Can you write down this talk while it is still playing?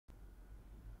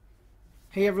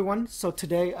Hey everyone, so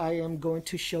today I am going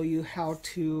to show you how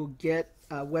to get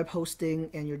web hosting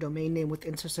and your domain name with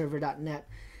Interserver.net.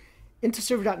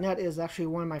 Interserver.net is actually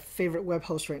one of my favorite web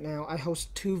hosts right now. I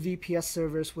host 2 VPS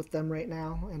servers with them right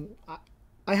now, and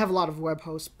I have a lot of web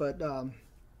hosts, but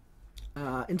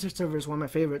Interserver is one of my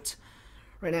favorites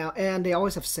right now, and they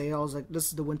always have sales. Like this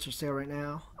is the winter sale right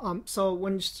now. So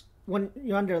when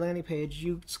you're on their landing page,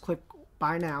 you just click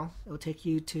Buy Now. It will take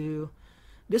you to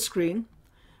this screen.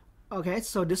 Okay,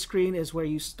 so this screen is where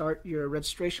you start your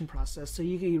registration process. So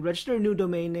you can register a new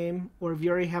domain name, or if you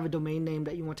already have a domain name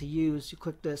that you want to use, you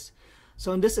click this.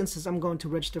 So in this instance, I'm going to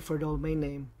register for a domain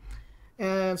name.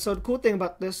 And so the cool thing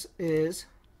about this is,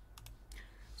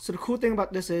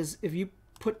 if you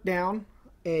put down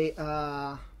a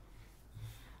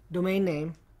domain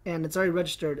name and it's already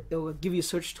registered, it will give you a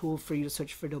search tool for you to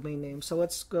search for domain name. So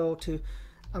let's go to,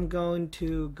 I'm going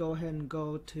to go ahead and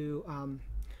go to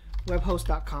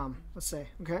webhost.com, let's say,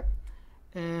 okay,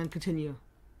 and continue,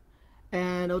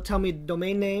 and it'll tell me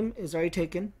domain name is already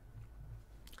taken.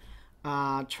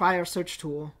 Try our search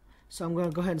tool, so I'm going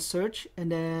to go ahead and search,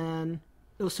 and then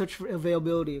it'll search for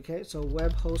availability. Okay, so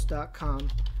webhost.com,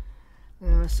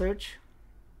 search,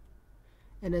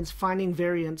 and then it's finding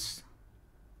variants,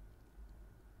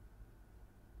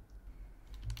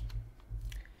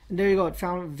 and there you go, it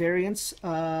found variants.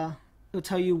 It'll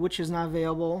tell you which is not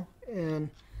available,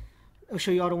 and it'll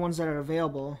show you all the ones that are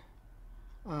available,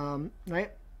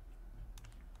 right?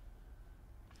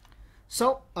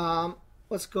 So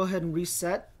let's go ahead and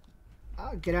reset,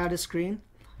 get out of the screen.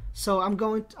 So I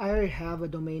already have a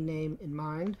domain name in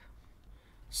mind.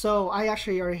 So I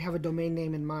actually already have a domain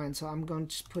name in mind, so I'm going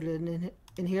to just put it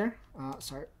in here.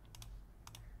 Sorry.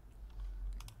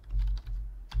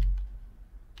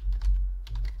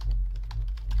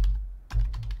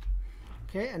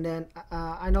 Okay, and then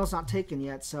I know it's not taken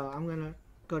yet, so I'm gonna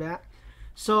go to that.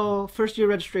 So first year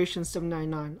registration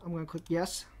 $7.99. I'm gonna click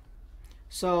yes.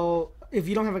 So if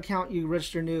you don't have an account, you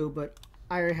register new, but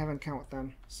I already have an account with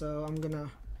them, so I'm gonna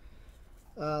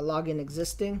log in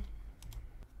existing.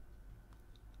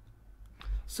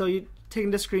 So you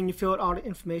taking this screen, you fill out all the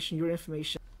information, your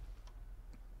information.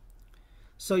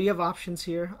 So you have options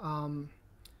here, and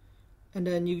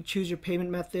then you choose your payment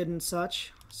method and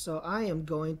such. So I am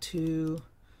going to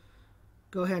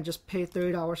go ahead and just pay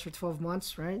 $30 for 12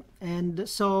 months, right? And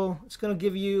so it's going to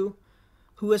give you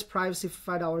who has privacy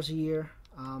for $5 a year.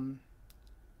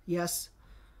 Yes.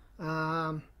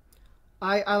 I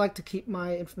like to keep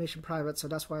my information private, so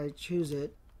that's why I choose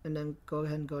it. And then go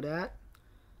ahead and go to that.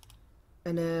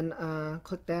 And then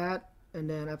click that, and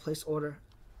then I place order.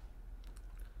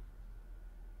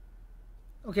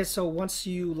 Okay, so once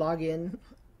you log in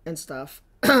and stuff,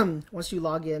 once you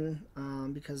log in,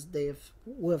 because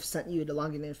will have sent you the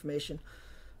login information,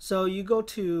 so you go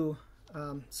to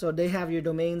so they have your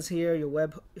domains here, your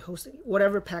web hosting,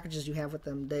 whatever packages you have with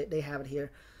them, they have it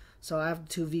here. So I have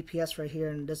 2 VPS right here,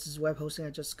 and this is web hosting I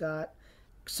just got.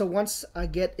 So once I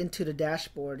get into the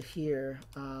dashboard here,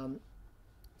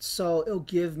 so it'll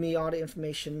give me all the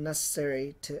information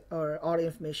necessary or all the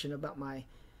information about my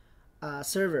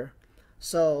server.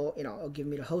 So, you know, it'll give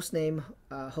me the host name,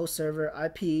 host server,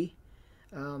 IP,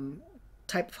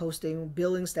 type of hosting,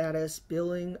 billing status,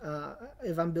 billing,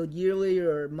 if I'm billed yearly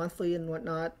or monthly and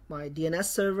whatnot, my DNS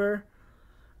server,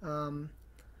 and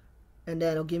then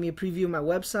it'll give me a preview of my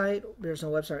website. There's no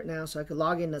website right now, so I could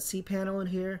log in the cPanel in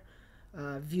here,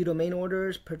 view domain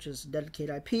orders, purchase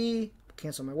dedicated IP,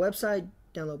 cancel my website,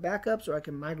 download backups, or I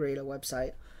can migrate a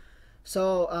website.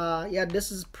 So, yeah,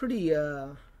 this is pretty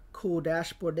cool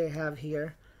dashboard they have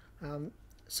here.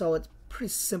 So it's pretty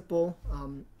simple.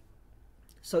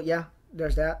 So yeah,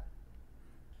 there's that.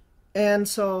 And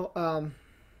so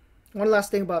one last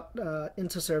thing about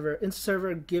Interserver.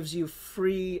 Interserver gives you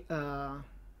free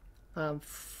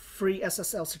free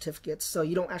SSL certificates, so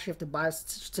you don't actually have to buy a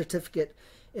certificate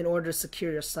in order to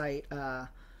secure your site.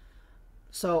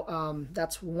 So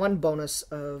that's one bonus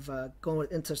of going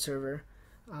with Interserver.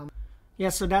 Yeah,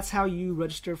 so that's how you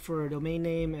register for a domain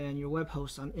name and your web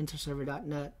host on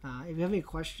Interserver.net. If you have any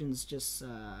questions, just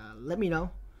let me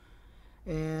know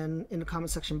and in the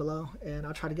comment section below, and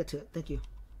I'll try to get to it. Thank you.